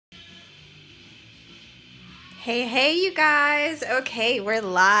Hey, you guys. Okay, we're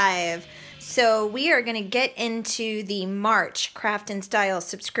live. So we are going to get into the March Craft and Style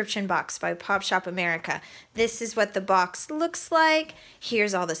subscription box by Pop Shop America. This is what the box looks like.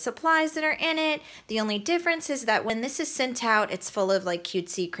 Here's all the supplies that are in it. The only difference is that when this is sent out, it's full of like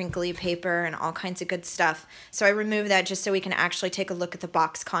cutesy, crinkly paper and all kinds of good stuff. So I removed that just so we can actually take a look at the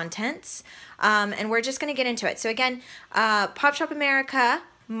box contents. And we're just going to get into it. So again, Pop Shop America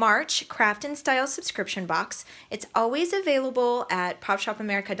March Craft and Style subscription box. It's always available at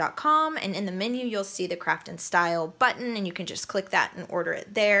popshopamerica.com, and in the menu you'll see the Craft and Style button, and you can just click that and order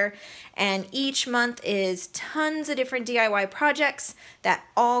it there. And each month is tons of different DIY projects that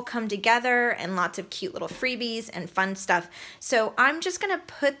all come together and lots of cute little freebies and fun stuff. So I'm just gonna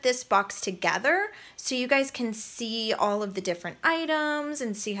put this box together so you guys can see all of the different items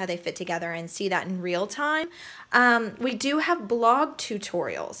and see how they fit together and see that in real time. We do have blog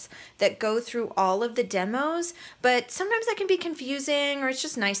tutorials that go through all of the demos, but sometimes that can be confusing, or it's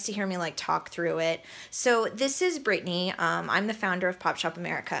just nice to hear me like talk through it. So this is Brittany. I'm the founder of Pop Shop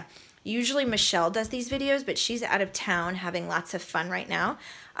America. Usually Michelle does these videos, but she's out of town having lots of fun right now.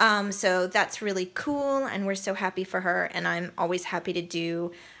 So that's really cool, and we're so happy for her, and I'm always happy to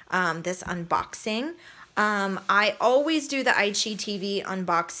do this unboxing. I always do the IGTV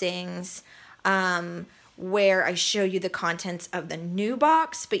unboxings where I show you the contents of the new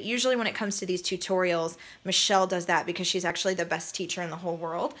box, but usually when it comes to these tutorials, Michelle does that because she's actually the best teacher in the whole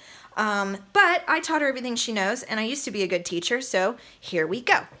world. But I taught her everything she knows, and I used to be a good teacher, so here we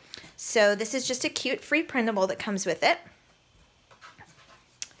go. So this is just a cute free printable that comes with it.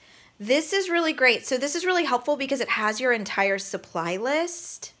 This is really great. So this is really helpful because it has your entire supply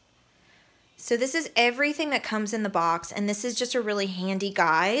list. So this is everything that comes in the box, and this is just a really handy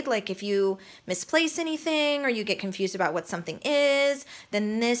guide. Like if you misplace anything or you get confused about what something is,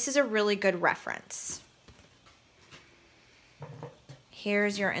 then this is a really good reference.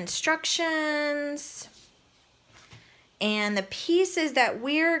 Here's your instructions. And the pieces that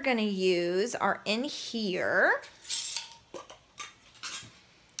we're going to use are in here.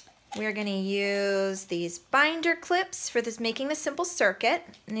 We're going to use these binder clips for this making the simple circuit.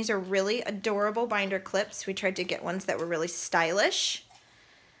 And these are really adorable binder clips. We tried to get ones that were really stylish.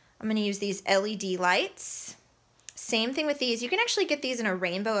 I'm going to use these LED lights. Same thing with these. You can actually get these in a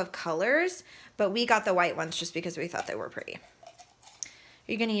rainbow of colors, but we got the white ones just because we thought they were pretty.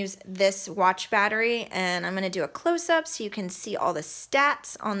 You're going to use this watch battery, and I'm going to do a close-up so you can see all the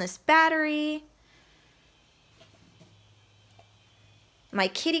stats on this battery. My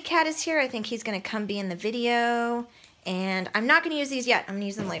kitty cat is here. I think he's going to come be in the video, and I'm not going to use these yet. I'm going to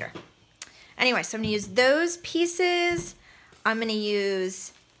use them later. Anyway, so I'm going to use those pieces. I'm going to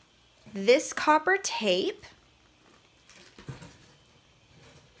use this copper tape.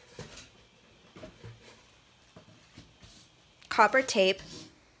 Copper tape,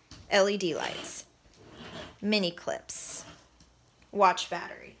 LED lights, mini clips, watch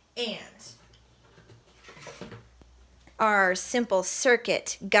battery, and our simple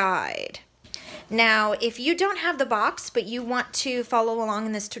circuit guide. Now, if you don't have the box, but you want to follow along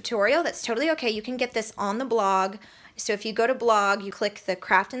in this tutorial, that's totally okay. You can get this on the blog. So if you go to blog, you click the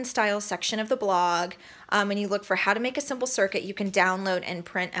Craft and Style section of the blog, and you look for how to make a simple circuit, you can download and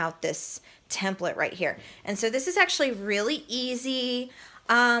print out this template right here. And so this is actually really easy.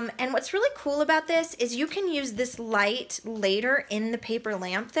 And what's really cool about this is you can use this light later in the paper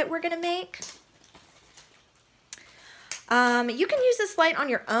lamp that we're going to make. You can use this light on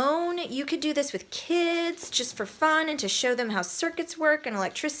your own. You could do this with kids just for fun and to show them how circuits work and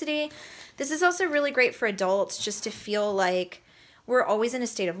electricity. This is also really great for adults just to feel like we're always in a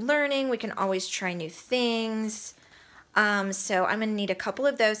state of learning. We can always try new things. So I'm going to need a couple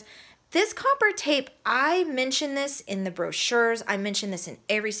of those. This copper tape, I mention this in the brochures. I mention this in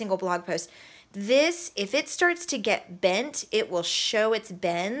every single blog post. This, if it starts to get bent, it will show its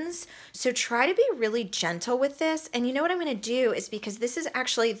bends. So try to be really gentle with this. And you know what I'm going to do is, because this is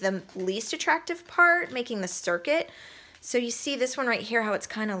actually the least attractive part, making the circuit. So you see this one right here, how it's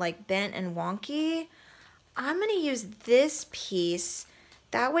kind of like bent and wonky. I'm going to use this piece.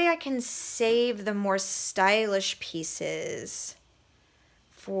 That way I can save the more stylish pieces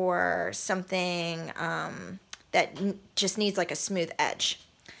for something that just needs like a smooth edge.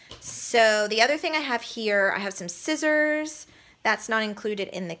 So the other thing I have here, I have some scissors. That's not included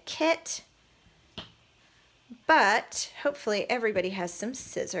in the kit, but hopefully everybody has some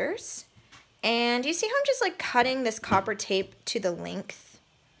scissors. And you see how I'm just like cutting this copper tape to the length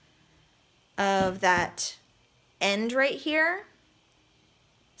of that end right here?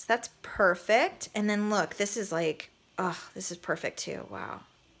 So that's perfect. And then look, this is like, oh, this is perfect too. Wow,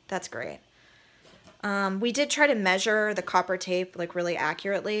 that's great. We did try to measure the copper tape like really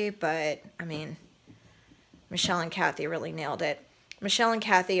accurately, but I mean, Michelle and Kathy really nailed it. Michelle and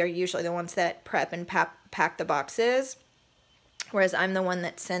Kathy are usually the ones that prep and pack the boxes, whereas I'm the one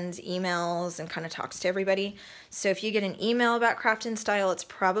that sends emails and kind of talks to everybody. So if you get an email about Craft and Style, it's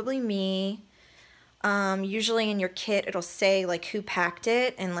probably me. Usually in your kit, it'll say like who packed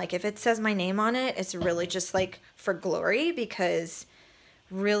it, and like if it says my name on it, it's really just like for glory, because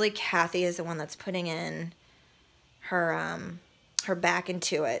really Kathy is the one that's putting in her back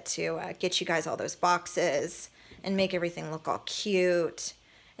into it to get you guys all those boxes and make everything look all cute.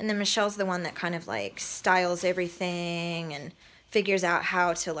 And then Michelle's the one that kind of like styles everything and figures out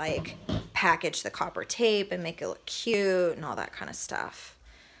how to like package the copper tape and make it look cute and all that kind of stuff.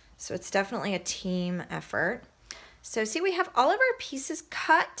 So it's definitely a team effort. So see, we have all of our pieces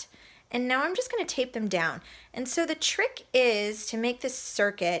cut, and now I'm just going to tape them down. And so the trick is to make this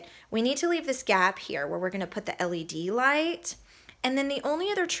circuit, we need to leave this gap here where we're going to put the LED light. And then the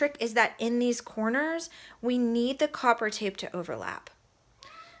only other trick is that in these corners, we need the copper tape to overlap.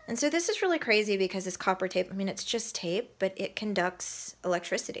 And so this is really crazy because this copper tape, I mean, it's just tape, but it conducts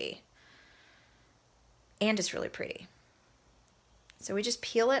electricity. And it's really pretty. So we just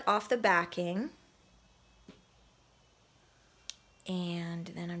peel it off the backing.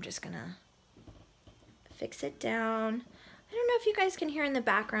 And then I'm just gonna fix it down. I don't know if you guys can hear in the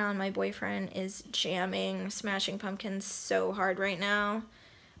background, my boyfriend is jamming Smashing Pumpkins so hard right now.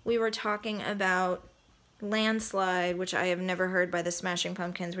 We were talking about Landslide, which I have never heard by the Smashing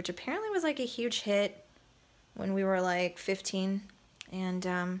Pumpkins, which apparently was like a huge hit when we were like 15.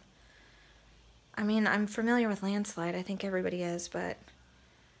 And I mean, I'm familiar with Landslide, I think everybody is, but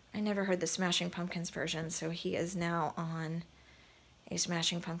I never heard the Smashing Pumpkins version, so he is now on a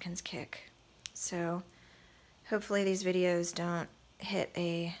Smashing Pumpkins kick. So hopefully these videos don't hit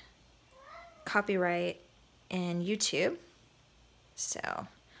a copyright in YouTube. So I'm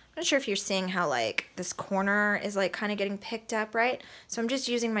not sure if you're seeing how like this corner is like kind of getting picked up, right? So I'm just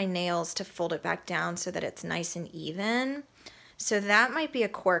using my nails to fold it back down so that it's nice and even. So that might be a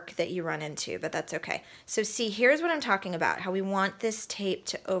quirk that you run into, but that's okay. So see, here's what I'm talking about, how we want this tape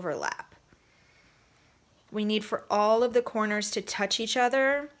to overlap. We need for all of the corners to touch each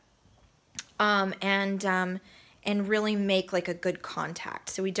other and really make like a good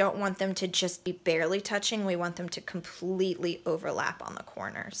contact. So we don't want them to just be barely touching. We want them to completely overlap on the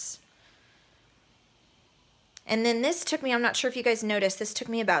corners. And then this took me, I'm not sure if you guys noticed, this took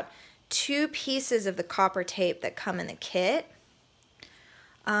me about 2 pieces of the copper tape that come in the kit.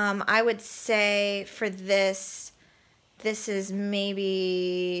 I would say for this is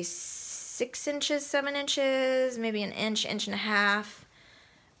maybe 6 inches, 7 inches, maybe an inch, inch and a half,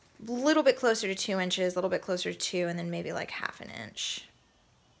 a little bit closer to 2 inches, a little bit closer to 2, and then maybe like half an inch.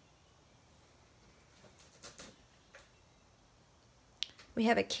 We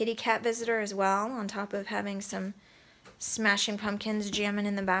have a kitty cat visitor as well, on top of having some Smashing Pumpkins jamming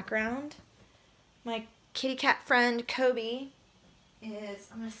in the background. My kitty cat friend, Kobe, is,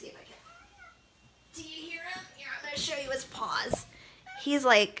 I'm going to see if I can, do you hear him? Here, I'm going to show you his paws. He's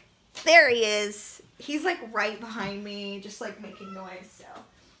like, there he is. He's like right behind me, just like making noise. So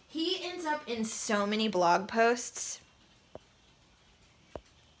he ends up in so many blog posts.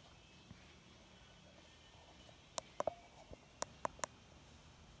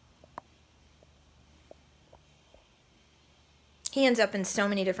 He ends up in so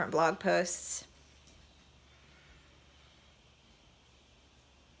many different blog posts.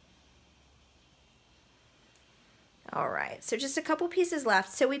 All right, so just a couple pieces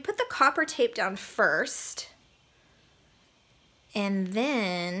left. So we put the copper tape down first, and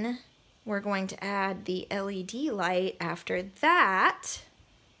then we're going to add the LED light after that.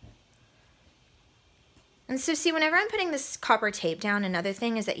 And so see, whenever I'm putting this copper tape down, another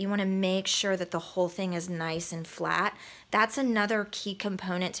thing is that you want to make sure that the whole thing is nice and flat. That's another key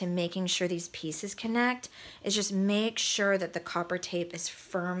component to making sure these pieces connect, is just make sure that the copper tape is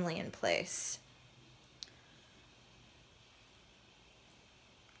firmly in place.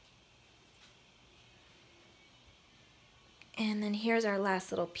 And then here's our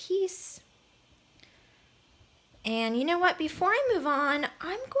last little piece. And you know what, before I move on,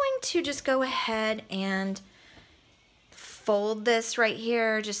 I'm going to just go ahead and fold this right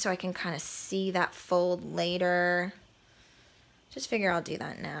here just so I can kind of see that fold later. Just figure I'll do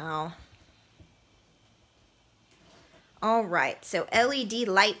that now. All right, so LED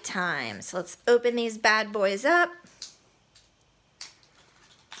light time. So let's open these bad boys up.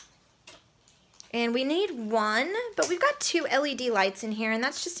 And we need 1, but we've got 2 LED lights in here, and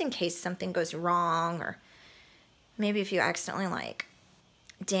that's just in case something goes wrong, or maybe if you accidentally like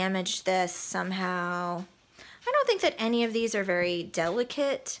damage this somehow. I don't think that any of these are very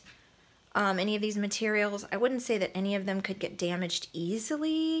delicate, any of these materials. I wouldn't say that any of them could get damaged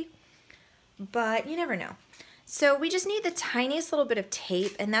easily, but you never know. So we just need the tiniest little bit of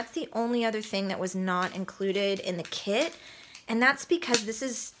tape, and that's the only other thing that was not included in the kit. And that's because this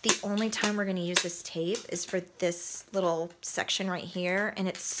is the only time we're going to use this tape is for this little section right here. And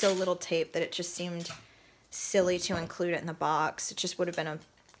it's so little tape that it just seemed silly to include it in the box. It just would have been a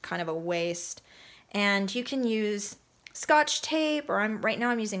kind of a waste. And you can use scotch tape, or right now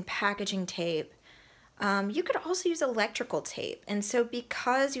I'm using packaging tape. You could also use electrical tape. And so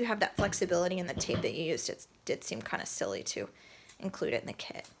because you have that flexibility in the tape that you used, it did seem kind of silly to include it in the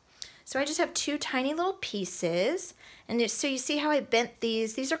kit. So I just have two tiny little pieces. And so you see how I bent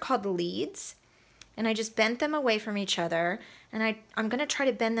these? These are called leads. And I just bent them away from each other. And I'm going to try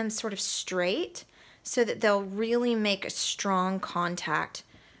to bend them sort of straight so that they'll really make a strong contact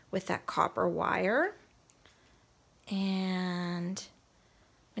with that copper wire. And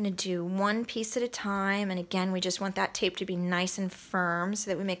I'm going to do one piece at a time. And again, we just want that tape to be nice and firm so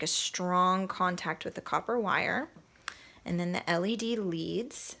that we make a strong contact with the copper wire. And then the LED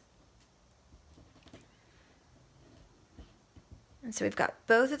leads. And so we've got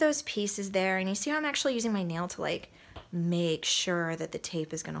both of those pieces there. And you see how I'm actually using my nail to like make sure that the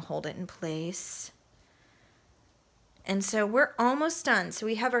tape is going to hold it in place. And so we're almost done. So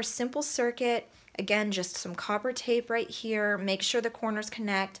we have our simple circuit. Again, just some copper tape right here. Make sure the corners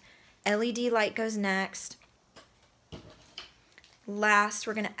connect. LED light goes next. Last,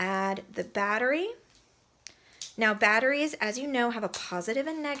 we're going to add the battery. Now batteries, as you know, have a positive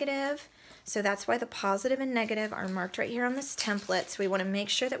and negative. So that's why the positive and negative are marked right here on this template. So we want to make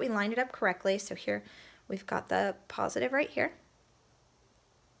sure that we line it up correctly. So here we've got the positive right here.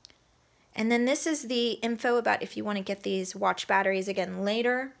 And then this is the info about if you want to get these watch batteries again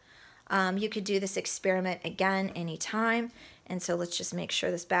later. You could do this experiment again anytime. And so let's just make sure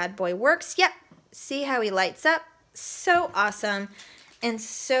this bad boy works. Yep, see how he lights up? So awesome. And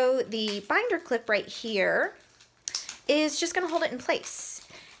so the binder clip right here is just going to hold it in place.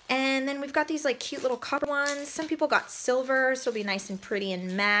 And then we've got these like cute little copper ones. Some people got silver, so it'll be nice and pretty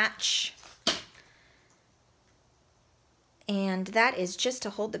and match. And that is just to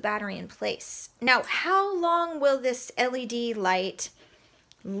hold the battery in place. Now, how long will this LED light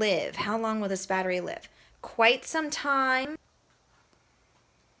live? How long will this battery live? Quite some time.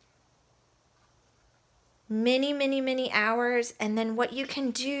 Many, many, many hours. And then what you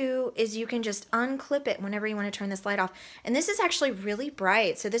can do is you can just unclip it whenever you want to turn this light off. And this is actually really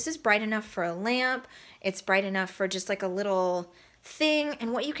bright. So this is bright enough for a lamp. It's bright enough for just like a little thing.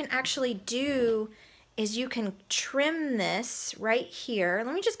 And what you can actually do is you can trim this right here.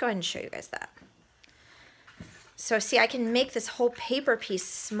 Let me just go ahead and show you guys that. So see, I can make this whole paper piece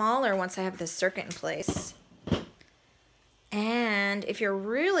smaller once I have this circuit in place. And if you're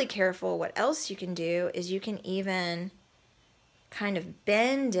really careful, what else you can do is you can even kind of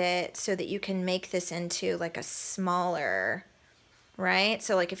bend it so that you can make this into like a smaller, right?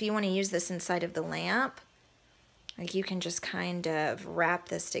 So like if you want to use this inside of the lamp, like you can just kind of wrap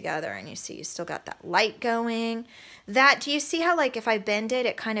this together and you see you still got that light going. Do you see how like if I bend it,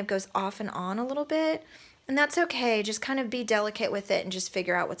 it kind of goes off and on a little bit? And that's okay, just kind of be delicate with it and just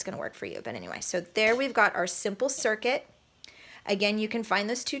figure out what's gonna work for you. But anyway, so there we've got our simple circuit. Again, you can find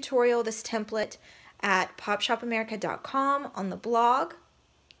this tutorial, this template at popshopamerica.com on the blog.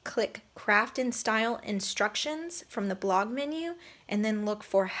 Click Craft and Style Instructions from the blog menu and then look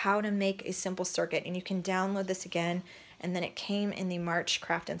for how to make a simple circuit, and you can download this again, and then it came in the March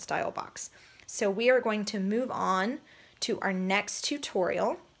Craft and Style box. So we are going to move on to our next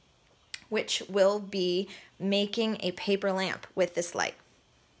tutorial, which will be making a paper lamp with this light.